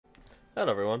Hello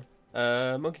everyone,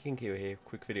 MonkeyKingHero here,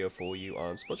 quick video for you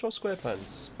on Spongebob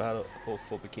SquarePants Battle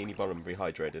for Bikini Bottom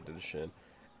Rehydrated Edition.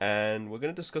 And we're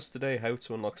going to discuss today how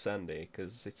to unlock Sandy,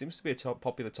 because it seems to be a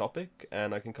popular topic,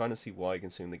 and I can kind of see why,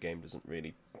 considering the game doesn't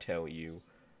really tell you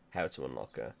how to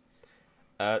unlock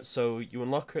her. So you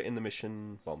unlock her in the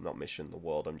mission, well not mission, the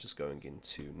world I'm just going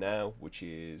into now, which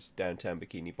is downtown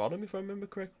Bikini Bottom if I remember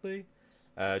correctly.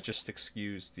 Just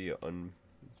excuse the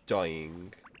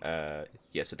undying.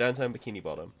 Yeah, so downtown Bikini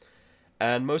Bottom.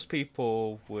 And most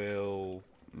people will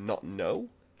not know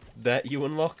that you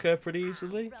unlock her pretty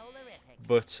easily.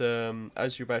 But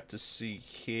as you're about to see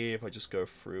here, if I just go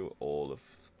through all of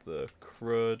the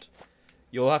crud,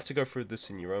 you'll have to go through this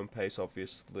in your own pace,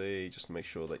 obviously, just to make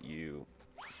sure that you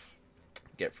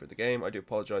get through the game. I do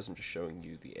apologise, I'm just showing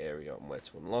you the area on where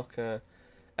to unlock her.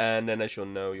 And then as you'll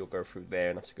know, you'll go through there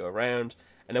and have to go around.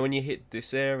 And then when you hit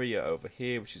this area over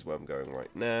here, which is where I'm going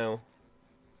right now,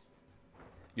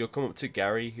 you'll come up to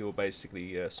Gary. He will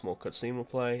basically, a small cutscene will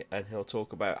play, and he'll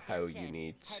talk about how you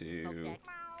need to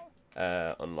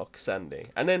unlock Sandy.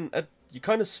 And then you're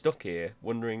kind of stuck here,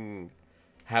 wondering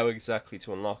how exactly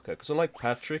to unlock her. Because unlike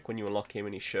Patrick, when you unlock him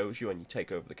and he shows you and you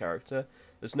take over the character,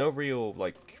 there's no real,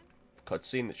 like,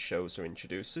 cutscene that shows or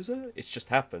introduces her. It just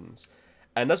happens.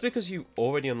 And that's because you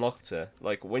already unlocked her.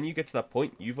 Like, when you get to that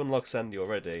point, you've unlocked Sandy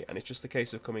already, and it's just a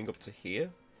case of coming up to here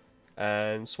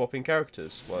and swapping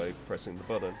characters while pressing the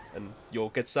button, and you'll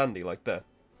get Sandy like that.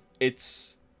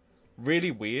 It's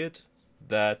really weird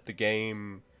that the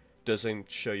game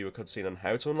doesn't show you a cutscene on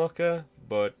how to unlock her,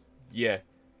 but yeah,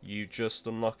 you just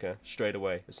unlock her straight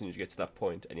away as soon as you get to that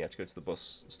point, and you have to go to the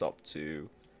bus stop to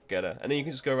get her, and then you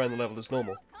can just go around the level as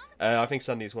normal. I think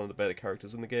Sandy is one of the better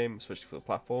characters in the game, especially for the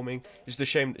platforming. It's just a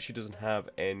shame that she doesn't have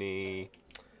any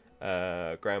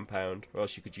ground pound, or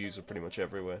else you could use her pretty much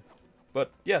everywhere.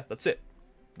 But yeah, that's it.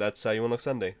 That's how you unlock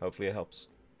Sandy. Hopefully it helps.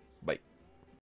 Bye.